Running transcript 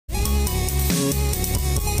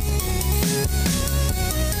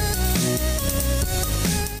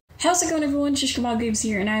How's it going, everyone? Shishkenbob Gamez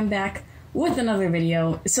here, and I'm back with another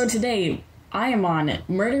video. So today, I am on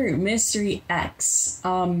Murder Mystery X.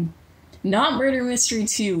 Not Murder Mystery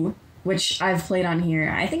 2, which I've played on here,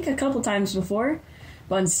 I think a couple times before,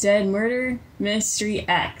 but instead Murder Mystery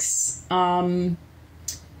X. So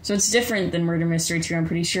it's different than Murder Mystery 2, I'm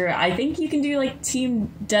pretty sure. I think you can do, like,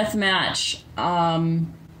 Team Deathmatch.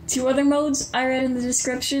 Two other modes I read in the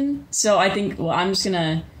description. So I think, well, I'm just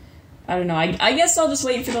gonna... I don't know, I guess I'll just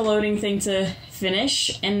wait for the loading thing to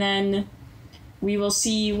finish, and then we will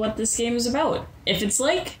see what this game is about. If it's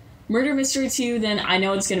like Murder Mystery 2, then I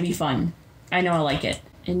know it's gonna be fun. I know I like it.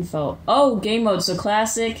 Info. Oh, game mode. So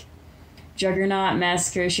classic, Juggernaut,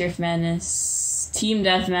 Massacre, Sheriff Madness, Team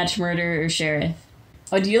Deathmatch, Murder, or Sheriff.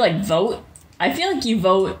 Oh, do you, like, vote? I feel like you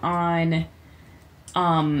vote on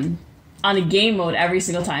a game mode every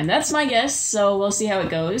single time. That's my guess, so we'll see how it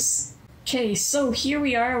goes. Okay, so here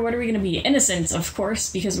we are. What are we gonna be? Innocent, of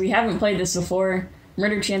course, because we haven't played this before.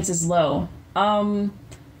 Murder chance is low.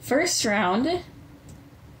 First round.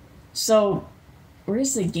 So,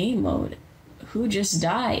 where's the game mode? Who just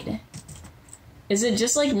died? Is it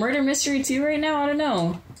just like Murder Mystery 2 right now? I don't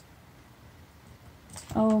know.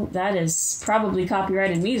 Oh, that is probably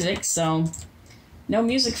copyrighted music, so no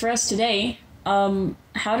music for us today.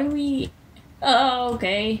 How do we... Oh,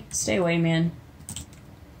 okay. Stay away, man.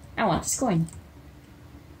 I want this coin.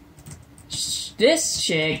 This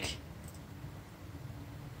chick.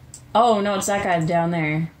 Oh, no, it's that guy down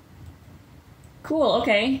there. Cool,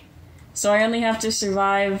 okay. So I only have to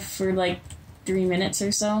survive for, like, 3 minutes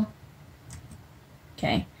or so.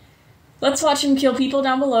 Okay. Let's watch him kill people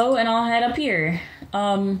down below, and I'll head up here.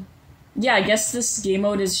 Yeah, I guess this game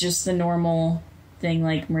mode is just the normal thing,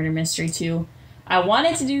 like Murder Mystery 2. I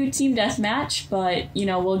wanted to do Team Deathmatch, but, you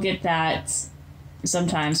know, we'll get that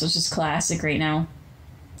sometimes, so it's just classic right now.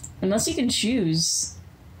 Unless you can choose.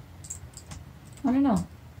 I don't know.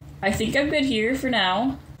 I think I'm good here for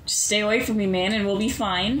now. Just stay away from me, man, and we'll be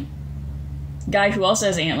fine. Guy who also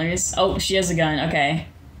has antlers. Oh, she has a gun. Okay.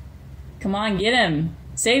 Come on, get him.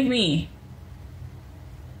 Save me.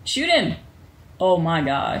 Shoot him. Oh my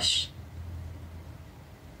gosh.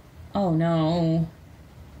 Oh no.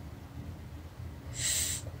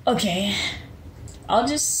 Okay. I'll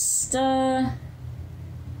just,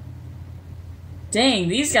 Dang,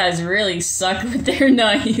 these guys really suck with their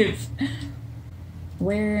knife.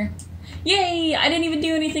 Where? Yay! I didn't even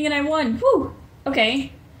do anything and I won. Woo!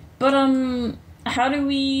 Okay. But, how do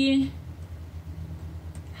we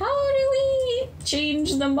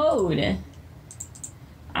change the mode?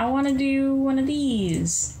 I want to do one of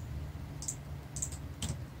these.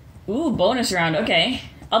 Ooh, bonus round. Okay.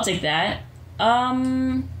 I'll take that.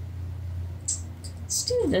 Let's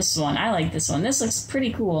do this one. I like this one. This looks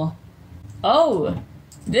pretty cool. Oh,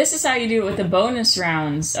 this is how you do it with the bonus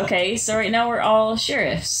rounds. Okay, so right now we're all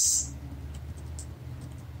sheriffs.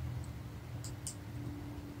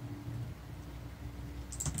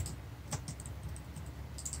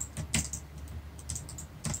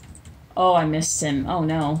 Oh, I missed him. Oh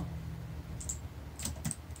no.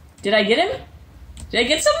 Did I get him? Did I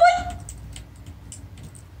get someone?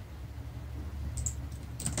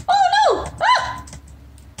 Oh no! Ah!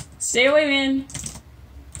 Stay away, man.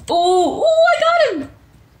 Oh, I got him!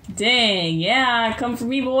 Dang, yeah, come for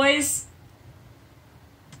me, boys.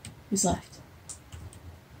 Who's left?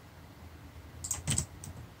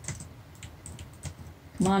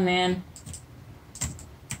 Come on, man.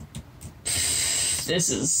 This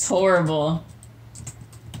is horrible.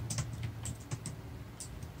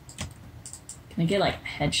 Can I get, like,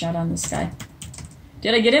 a headshot on this guy?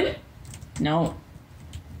 Did I get him? No.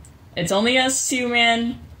 It's only us two,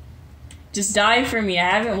 man. Just die for me. I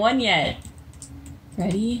haven't won yet.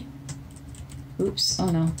 Ready? Oops. Oh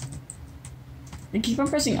no. I keep on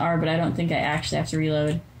pressing R, but I don't think I actually have to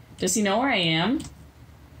reload. Does he know where I am?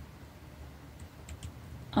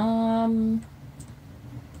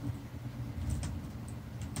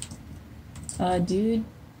 Dude.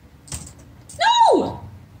 No!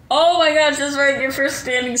 Oh my gosh, that's right. You're first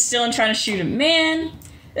standing still and trying to shoot him. Man,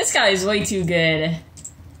 this guy is way too good.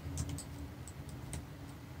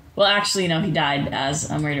 Well, actually, no, he died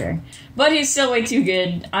as a murderer. But he's still way too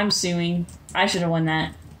good. I'm suing. I should have won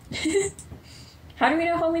that. How do we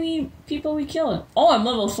know how many people we killed? Oh, I'm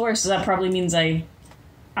level 4, so that probably means I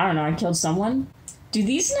don't know, I killed someone? Do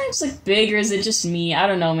these knives look big, or is it just me? I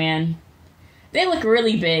don't know, man. They look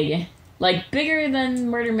really big. Like, bigger than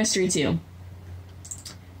Murder Mystery 2.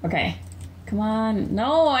 Okay. Come on.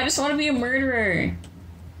 No, I just want to be a murderer.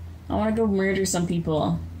 I want to go murder some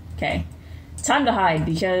people. Okay. Time to hide,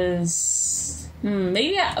 because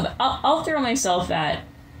maybe I'll throw myself at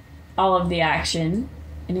all of the action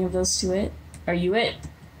any of those two it? Are you it?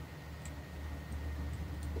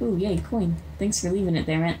 Ooh, yay, coin. Thanks for leaving it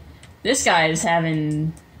there, man. This guy is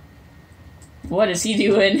having... What is he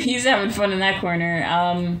doing? He's having fun in that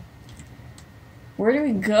corner. Where do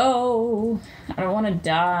we go? I don't want to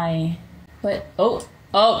die. But, oh,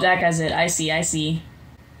 that guy's it. I see.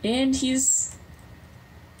 And he's...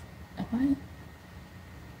 What?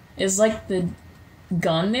 Is, like, the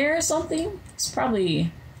gun there or something? It's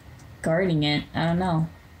probably guarding it. I don't know.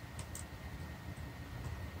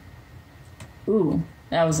 Ooh,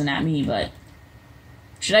 that wasn't at me, but...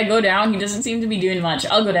 Should I go down? He doesn't seem to be doing much.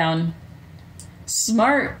 I'll go down.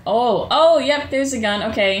 Smart. Oh, yep, there's a gun.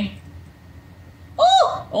 Okay.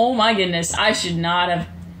 Oh my goodness. I should not have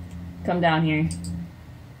come down here.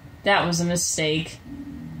 That was a mistake.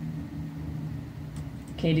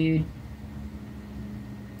 Okay, dude.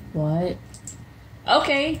 What?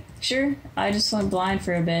 Okay, sure. I just went blind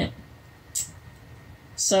for a bit.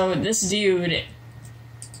 So this dude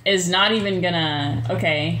is not even gonna...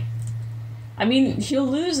 Okay. I mean, he'll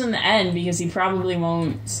lose in the end because he probably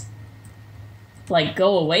won't, like,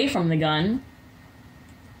 go away from the gun.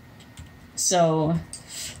 So...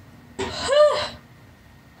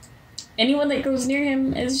 anyone that goes near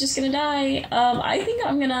him is just gonna die. I think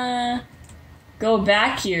I'm gonna go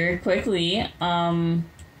back here quickly.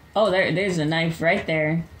 Oh, there's a knife right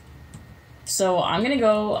there. So I'm gonna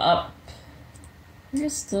go up.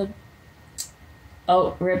 Where's the...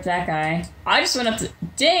 Oh, rip that guy. I just went up to...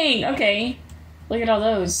 Dang, okay. Look at all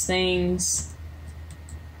those things.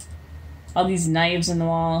 All these knives in the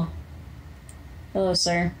wall. Hello,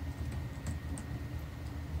 sir.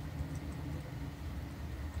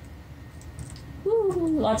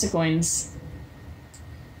 Woo, lots of coins.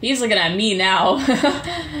 He's looking at me now.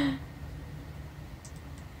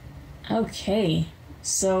 Okay.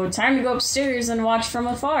 So, time to go upstairs and watch from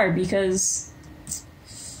afar, because...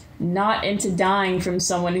 Not into dying from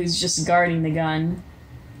someone who's just guarding the gun.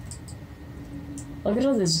 Look at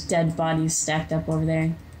all those dead bodies stacked up over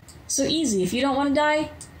there. So easy. If you don't want to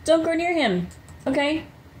die, don't go near him. Okay?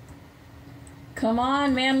 Come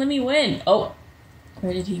on, man. Let me win. Oh.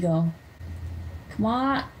 Where did he go? Come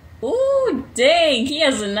on. Ooh, dang. He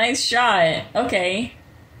has a nice shot. Okay.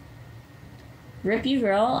 Rip you,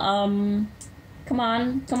 girl. Come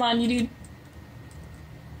on. Come on, you dude.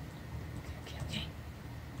 Okay.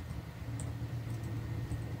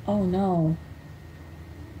 Oh, no.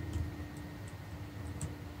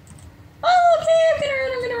 Oh, okay,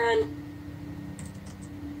 I'm gonna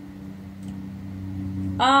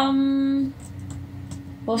run.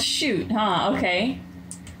 Well, shoot, huh? Okay.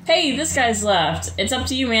 Hey, this guy's left. It's up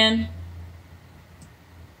to you, man.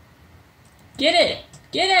 Get it!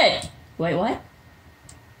 Get it! Wait, what?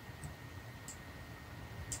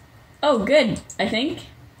 Oh, good, I think.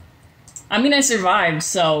 I mean, I survived,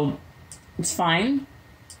 so it's fine.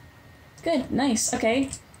 Good, nice, okay.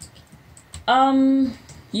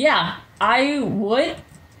 Yeah, I would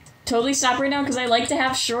totally stop right now because I like to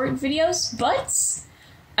have short videos, but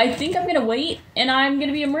I think I'm gonna wait and I'm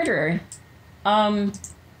gonna be a murderer.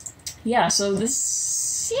 Yeah, so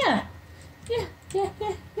this, yeah.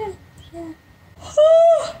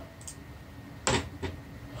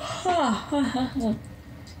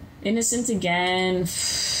 Innocent again.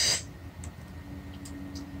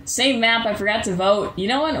 Same map, I forgot to vote. You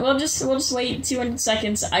know what, we'll just wait 200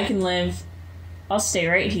 seconds, I can live. I'll stay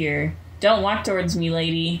right here. Don't walk towards me,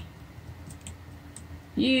 lady.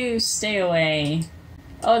 You stay away.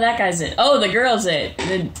 Oh, that guy's it. Oh, the girl's it.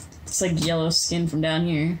 It's like yellow skin from down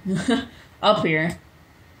here. Up here.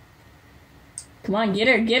 Come on, get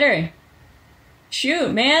her, get her.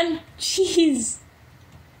 Shoot, man. Jeez.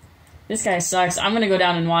 This guy sucks. I'm gonna go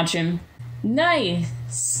down and watch him.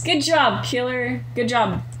 Nice. Good job, killer. Good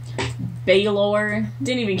job, Baylor.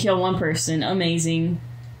 Didn't even kill one person. Amazing.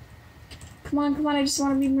 Come on, I just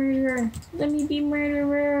want to be murderer. Let me be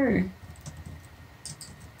murderer.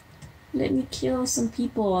 Let me kill some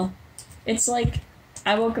people. It's like,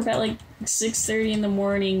 I woke up at like 6:30 in the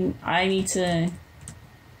morning. I need to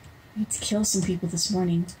kill some people this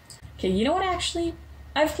morning. Okay, you know what, actually?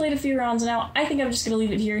 I've played a few rounds now. I think I'm just gonna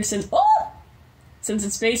leave it here since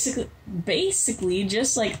it's basically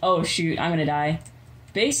just like, oh shoot, I'm gonna die.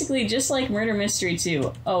 Basically just like Murder Mystery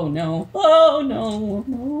 2. Oh no. Oh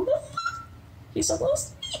no. He's so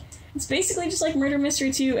close to me. It's basically just like Murder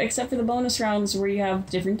Mystery 2, except for the bonus rounds where you have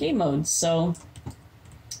different game modes, so...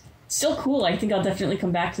 Still cool. I think I'll definitely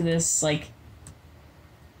come back to this, like,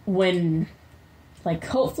 when, like,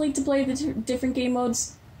 hopefully to play the different game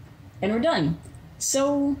modes, and we're done.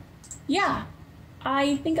 So, yeah.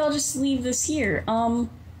 I think I'll just leave this here.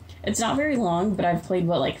 It's not very long, but I've played,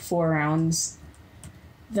 what, like 4 rounds.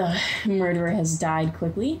 the murderer has died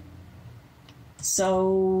quickly.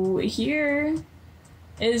 So here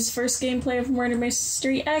is first gameplay of Murder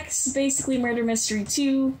Mystery X, basically Murder Mystery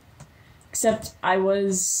 2, except I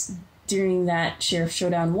was during that Sheriff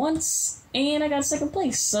Showdown once, and I got second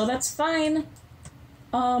place, so that's fine.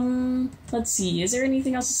 Let's see, is there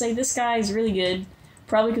anything else to say? This guy is really good,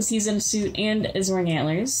 probably because he's in a suit and is wearing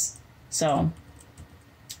antlers, so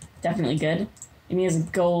definitely good. And he has a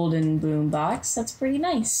golden boom box, that's pretty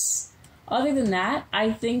nice. Other than that,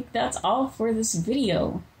 I think that's all for this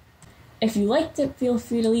video. If you liked it, feel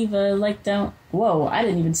free to leave a like down. Whoa, I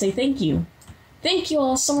didn't even say thank you. Thank you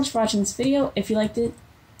all so much for watching this video. If you liked it,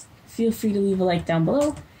 feel free to leave a like down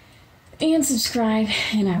below and subscribe,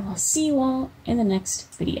 and I will see you all in the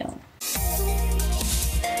next video.